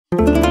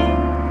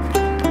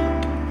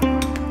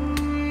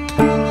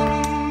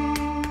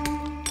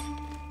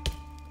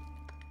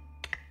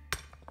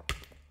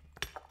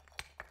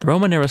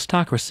Roman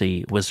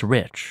aristocracy was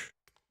rich.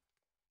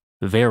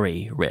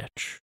 Very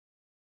rich.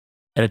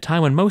 At a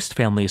time when most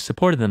families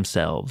supported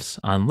themselves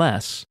on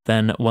less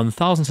than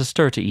 1,000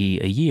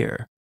 sestertii a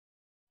year,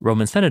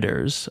 Roman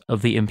senators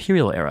of the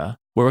imperial era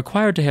were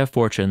required to have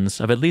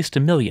fortunes of at least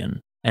 1 million,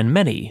 and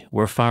many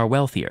were far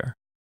wealthier.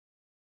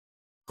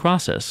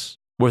 Crassus,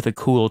 worth a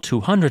cool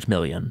 200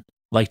 million,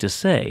 liked to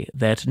say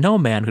that no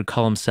man could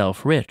call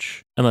himself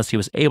rich unless he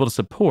was able to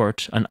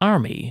support an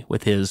army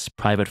with his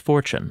private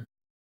fortune.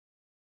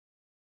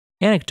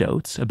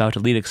 Anecdotes about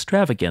elite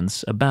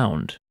extravagance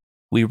abound.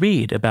 We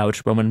read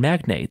about Roman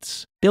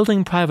magnates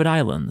building private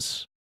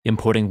islands,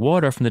 importing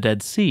water from the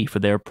Dead Sea for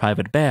their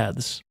private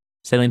baths,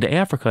 sailing to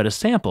Africa to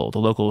sample the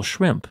local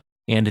shrimp,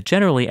 and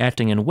generally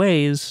acting in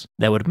ways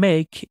that would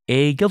make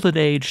a Gilded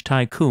Age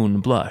tycoon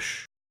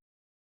blush.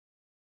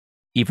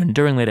 Even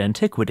during late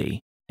antiquity,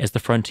 as the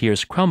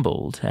frontiers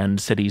crumbled and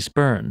cities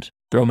burned,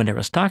 the Roman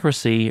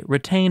aristocracy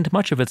retained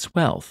much of its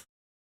wealth,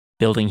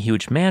 building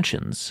huge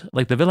mansions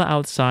like the villa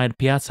outside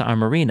Piazza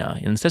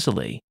Armerina in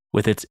Sicily,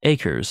 with its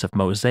acres of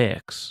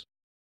mosaics.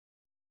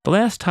 The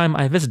last time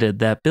I visited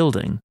that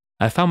building,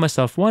 I found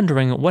myself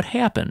wondering what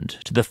happened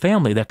to the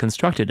family that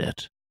constructed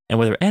it, and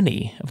whether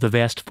any of the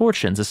vast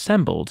fortunes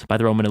assembled by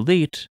the Roman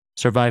elite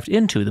survived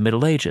into the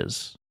Middle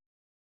Ages.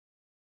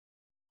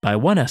 By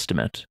one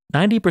estimate,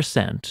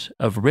 90%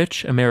 of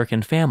rich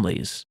American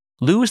families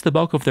lose the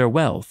bulk of their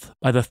wealth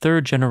by the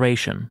 3rd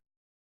generation.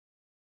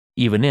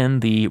 Even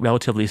in the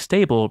relatively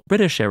stable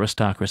British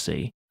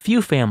aristocracy,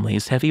 few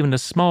families have even a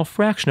small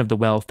fraction of the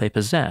wealth they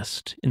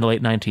possessed in the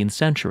late 19th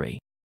century.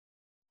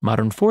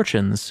 Modern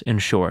fortunes, in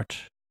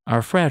short,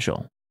 are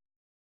fragile.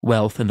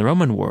 Wealth in the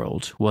Roman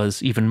world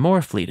was even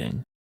more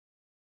fleeting.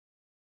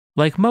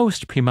 Like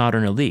most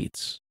pre-modern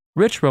elites,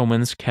 rich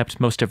Romans kept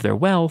most of their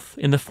wealth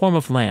in the form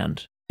of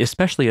land,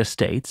 especially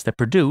estates that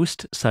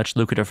produced such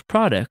lucrative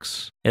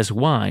products as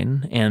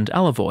wine and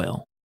olive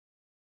oil.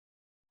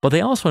 But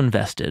they also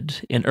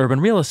invested in urban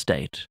real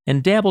estate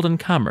and dabbled in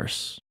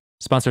commerce,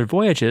 sponsored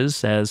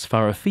voyages as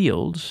far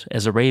afield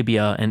as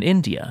Arabia and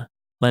India,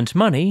 lent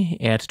money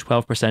at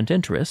 12%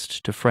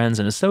 interest to friends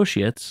and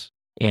associates,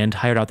 and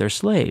hired out their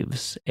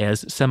slaves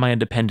as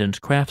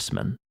semi-independent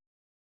craftsmen.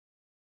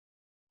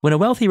 When a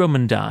wealthy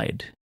Roman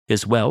died,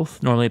 his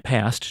wealth normally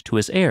passed to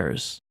his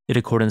heirs, in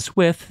accordance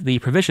with the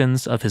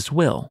provisions of his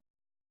will.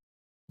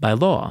 By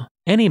law,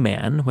 any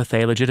man with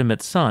a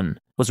legitimate son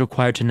was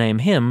required to name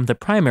him the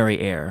primary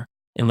heir,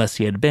 unless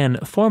he had been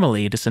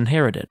formally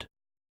disinherited.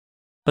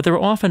 But there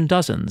were often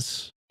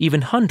dozens,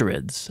 even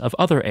hundreds, of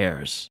other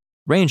heirs,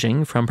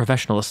 ranging from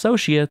professional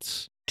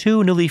associates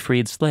to newly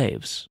freed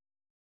slaves.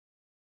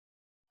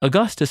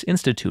 Augustus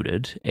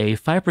instituted a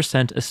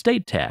 5%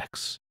 estate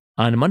tax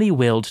on money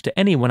willed to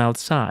anyone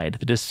outside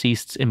the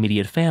deceased's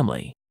immediate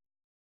family.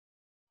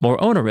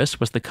 More onerous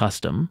was the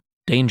custom,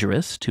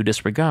 dangerous to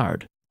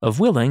disregard, of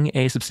willing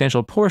a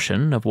substantial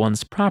portion of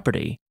one's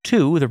property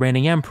to the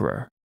reigning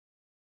emperor.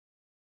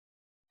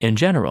 In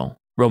general,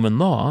 Roman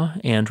law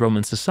and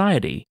Roman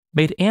society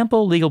made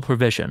ample legal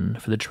provision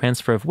for the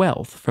transfer of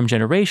wealth from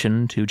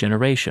generation to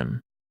generation.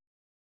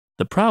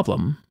 The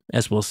problem,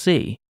 as we'll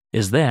see,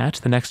 is that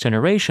the next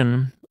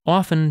generation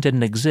often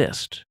didn't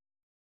exist.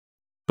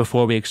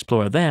 Before we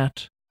explore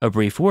that, a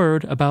brief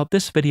word about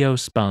this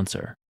video's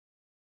sponsor.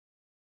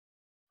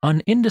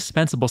 An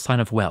indispensable sign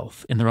of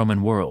wealth in the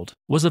Roman world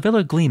was a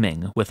villa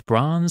gleaming with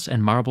bronze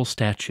and marble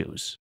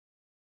statues.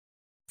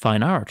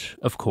 Fine art,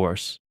 of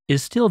course,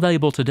 is still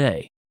valuable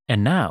today,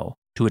 and now,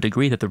 to a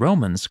degree that the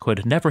Romans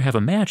could never have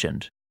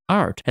imagined,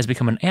 art has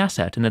become an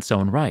asset in its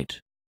own right.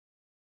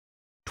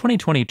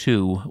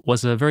 2022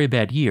 was a very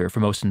bad year for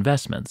most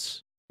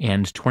investments,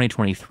 and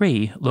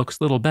 2023 looks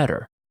little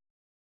better.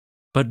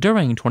 But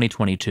during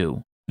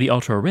 2022, the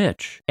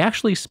ultra-rich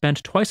actually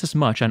spent twice as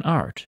much on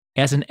art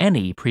as in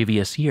any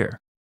previous year.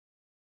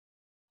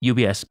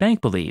 UBS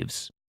Bank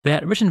believes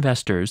that rich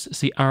investors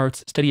see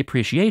art's steady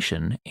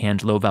appreciation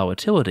and low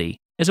volatility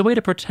as a way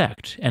to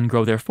protect and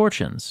grow their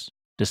fortunes,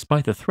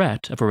 despite the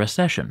threat of a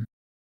recession.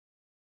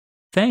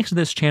 Thanks to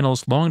this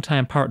channel's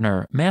longtime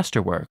partner,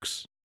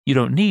 Masterworks, you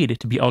don't need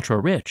to be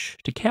ultra-rich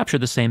to capture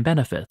the same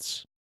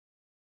benefits.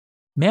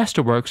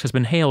 Masterworks has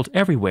been hailed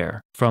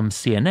everywhere, from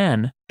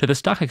CNN to the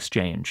stock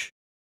exchange,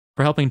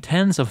 for helping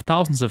tens of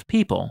thousands of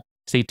people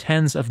see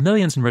tens of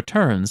millions in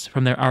returns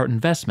from their art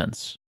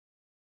investments.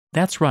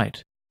 That's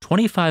right,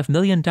 $25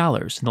 million in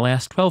the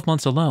last 12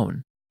 months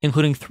alone,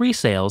 including 3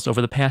 sales over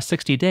the past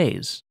 60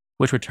 days,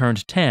 which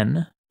returned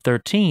 10,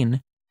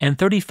 13, and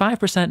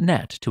 35%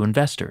 net to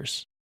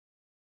investors.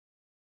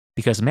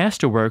 Because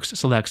Masterworks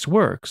selects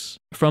works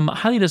from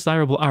highly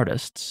desirable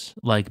artists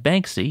like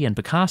Banksy and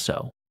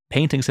Picasso,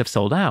 paintings have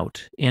sold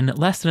out in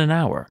less than an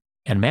hour,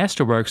 and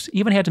Masterworks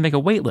even had to make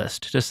a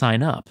waitlist to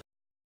sign up.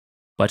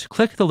 But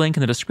click the link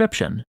in the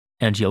description,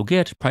 and you'll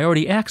get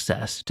priority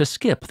access to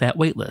skip that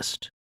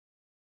waitlist.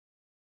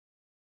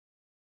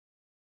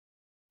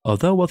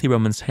 Although wealthy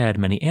Romans had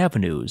many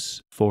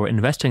avenues for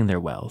investing their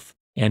wealth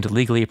and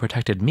legally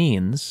protected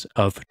means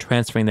of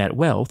transferring that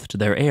wealth to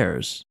their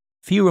heirs,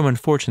 few Roman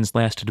fortunes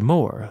lasted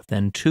more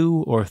than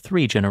 2 or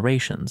 3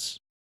 generations.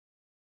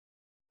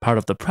 Part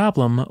of the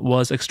problem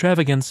was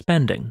extravagant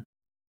spending.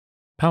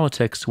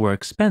 Politics were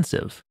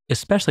expensive,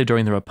 especially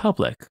during the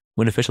Republic,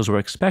 when officials were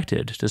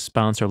expected to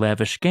sponsor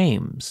lavish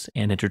games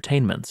and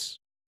entertainments.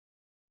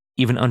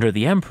 Even under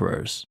the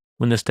emperors,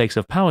 when the stakes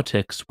of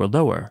politics were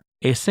lower,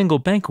 a single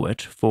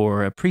banquet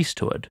for a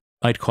priesthood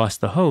might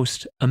cost the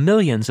host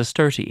 1,000,000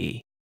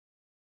 sestertii.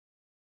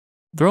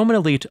 The Roman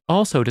elite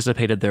also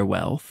dissipated their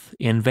wealth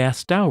in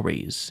vast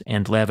dowries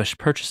and lavish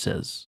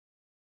purchases.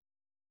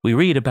 We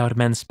read about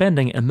men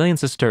spending 1,000,000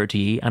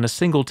 sestertii on a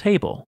single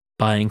table,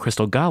 buying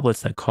crystal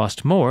goblets that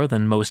cost more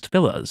than most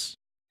villas,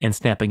 and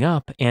snapping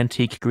up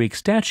antique Greek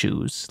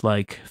statues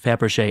like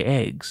Fabergé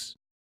eggs.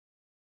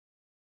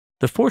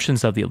 The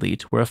fortunes of the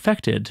elite were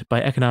affected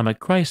by economic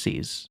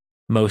crises,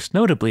 most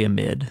notably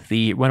amid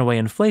the runaway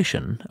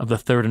inflation of the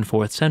 3rd and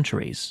 4th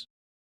centuries.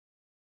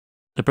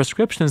 The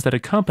proscriptions that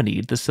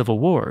accompanied the civil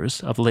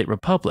wars of the late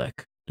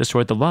Republic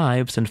destroyed the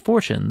lives and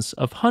fortunes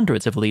of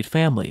hundreds of elite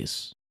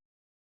families.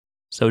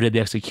 So did the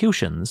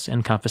executions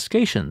and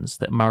confiscations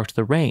that marked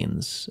the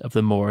reigns of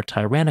the more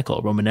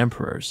tyrannical Roman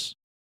emperors.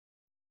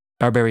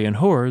 Barbarian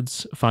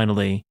hordes,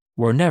 finally,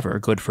 were never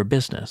good for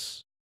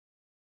business.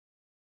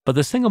 But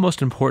the single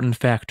most important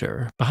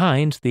factor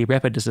behind the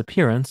rapid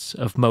disappearance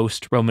of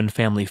most Roman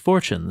family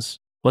fortunes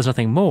was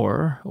nothing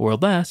more or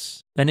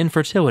less than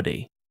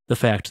infertility, the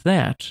fact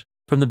that,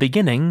 from the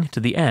beginning to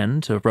the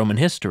end of Roman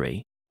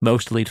history,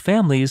 most elite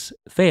families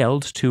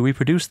failed to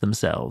reproduce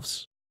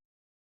themselves.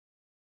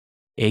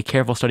 A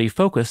careful study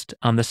focused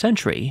on the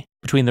century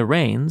between the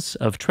reigns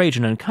of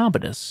Trajan and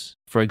Commodus,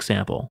 for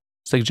example,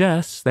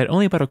 suggests that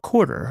only about a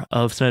quarter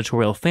of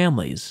senatorial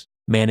families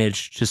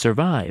managed to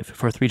survive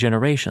for 3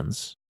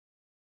 generations.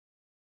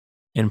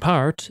 In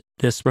part,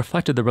 this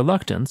reflected the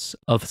reluctance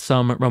of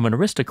some Roman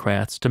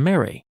aristocrats to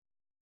marry.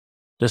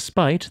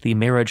 Despite the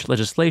marriage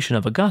legislation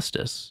of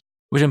Augustus,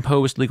 which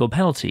imposed legal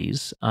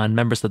penalties on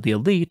members of the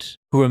elite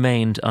who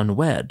remained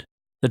unwed,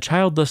 the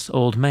childless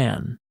old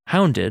man,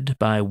 hounded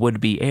by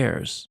would-be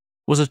heirs,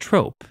 was a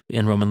trope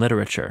in Roman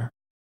literature.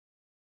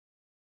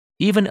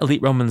 Even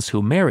elite Romans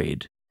who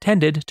married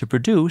tended to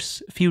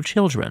produce few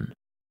children.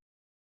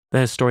 The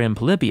historian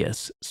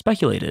Polybius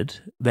speculated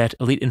that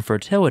elite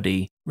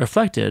infertility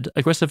reflected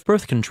aggressive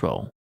birth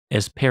control,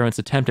 as parents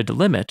attempted to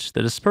limit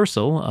the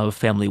dispersal of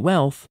family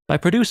wealth by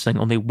producing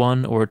only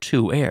 1 or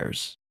 2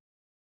 heirs.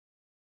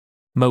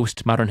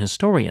 Most modern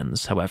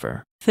historians,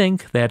 however,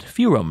 think that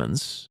few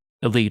Romans,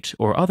 elite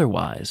or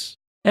otherwise,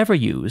 ever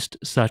used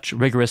such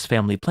rigorous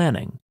family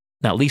planning,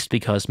 not least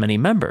because many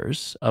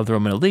members of the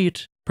Roman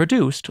elite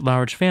produced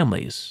large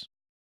families.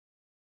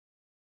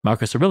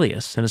 Marcus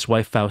Aurelius and his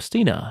wife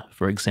Faustina,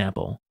 for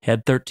example,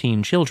 had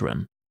 13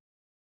 children.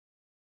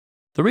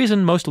 The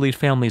reason most elite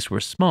families were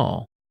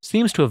small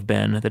seems to have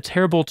been the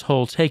terrible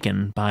toll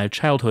taken by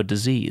childhood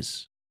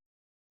disease.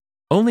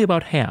 Only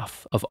about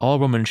half of all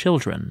Roman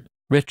children,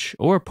 rich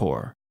or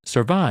poor,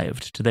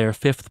 survived to their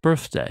 5th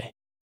birthday.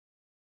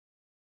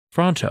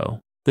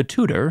 Fronto, the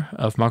tutor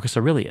of Marcus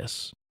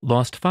Aurelius,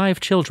 lost 5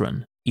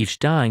 children, each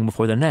dying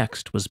before the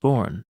next was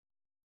born.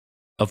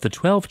 Of the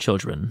 12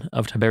 children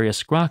of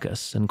Tiberius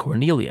Gracchus and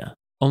Cornelia,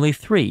 only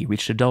 3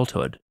 reached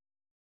adulthood.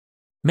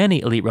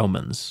 Many elite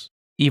Romans,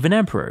 even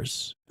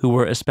emperors, who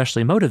were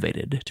especially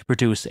motivated to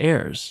produce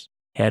heirs,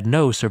 had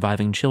no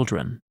surviving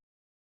children.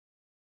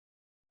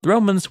 The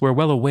Romans were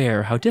well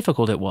aware how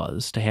difficult it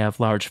was to have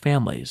large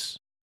families.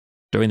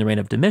 During the reign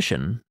of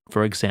Domitian,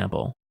 for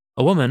example,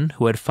 a woman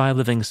who had 5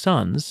 living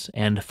sons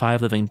and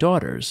 5 living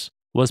daughters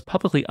was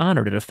publicly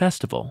honored at a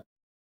festival.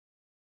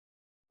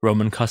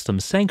 Roman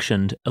customs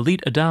sanctioned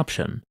elite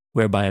adoption,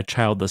 whereby a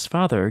childless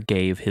father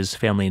gave his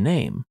family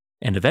name,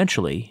 and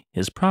eventually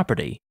his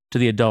property, to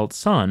the adult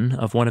son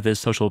of one of his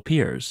social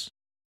peers.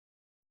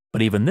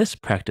 But even this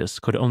practice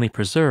could only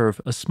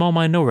preserve a small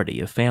minority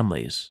of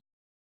families.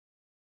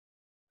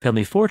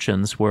 Family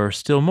fortunes were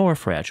still more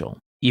fragile,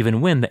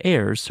 even when the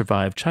heirs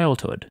survived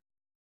childhood.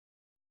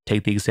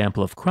 Take the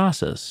example of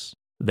Crassus,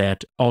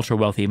 that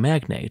ultra-wealthy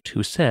magnate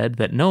who said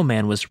that no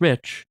man was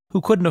rich who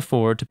couldn't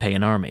afford to pay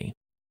an army.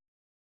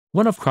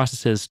 One of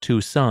Crassus's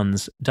 2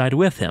 sons died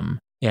with him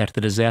at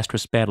the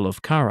disastrous Battle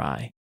of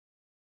Carrhae,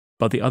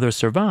 but the other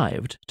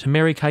survived to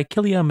marry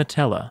Caecilia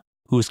Metella,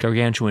 whose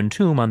gargantuan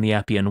tomb on the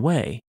Appian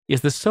Way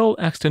is the sole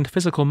extant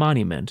physical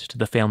monument to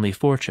the family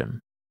fortune.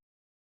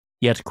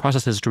 Yet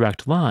Crassus's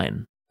direct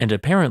line, and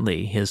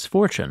apparently his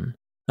fortune,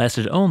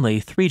 lasted only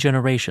 3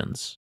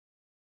 generations.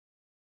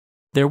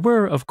 There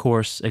were, of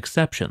course,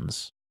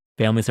 exceptions,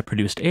 families that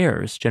produced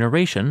heirs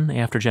generation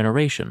after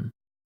generation.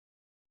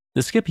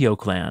 The Scipio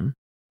clan,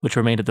 which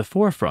remained at the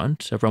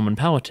forefront of Roman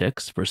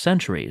politics for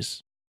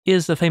centuries,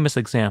 is a famous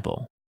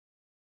example.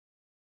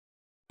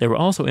 There were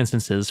also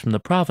instances from the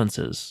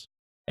provinces.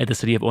 At the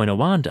city of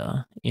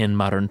Oinawanda, in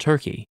modern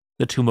Turkey,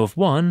 the tomb of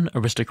one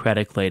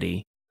aristocratic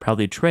lady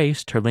proudly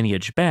traced her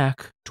lineage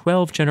back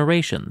 12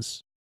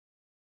 generations.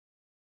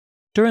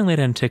 During late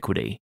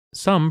antiquity,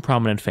 some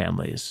prominent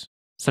families,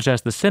 such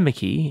as the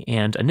Simici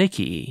and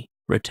Anicii,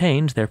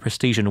 retained their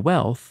prestige and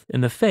wealth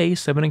in the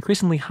face of an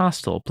increasingly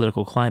hostile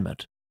political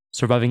climate,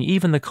 surviving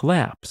even the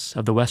collapse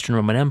of the Western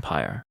Roman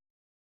Empire.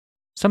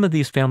 Some of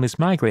these families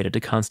migrated to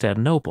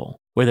Constantinople,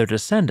 where their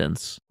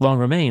descendants long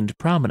remained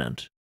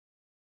prominent.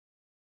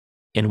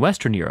 In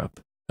Western Europe,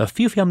 a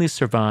few families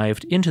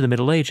survived into the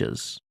Middle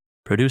Ages,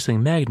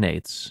 producing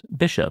magnates,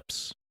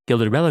 bishops,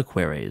 gilded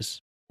reliquaries,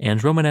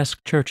 and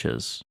Romanesque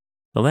churches,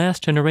 the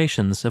last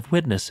generations of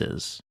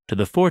witnesses to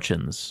the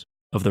fortunes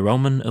of the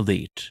Roman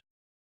elite.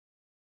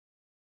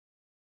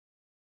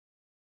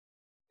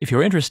 If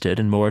you're interested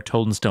in more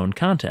Told in Stone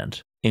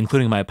content,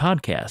 including my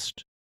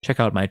podcast, check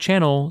out my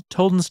channel,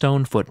 Told in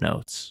Stone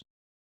Footnotes.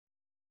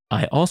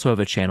 I also have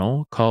a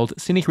channel called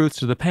Scenic Routes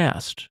to the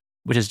Past,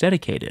 which is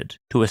dedicated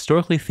to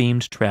historically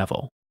themed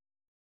travel.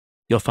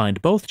 You'll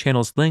find both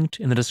channels linked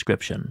in the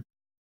description.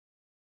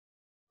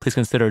 Please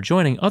consider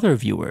joining other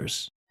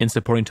viewers in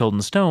supporting Told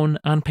in Stone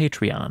on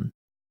Patreon.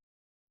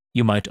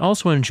 You might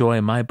also enjoy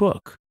my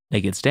book,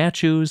 Naked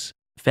Statues,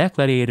 Fat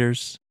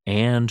Gladiators,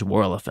 and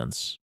War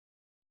Elephants.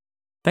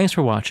 Thanks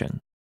for watching.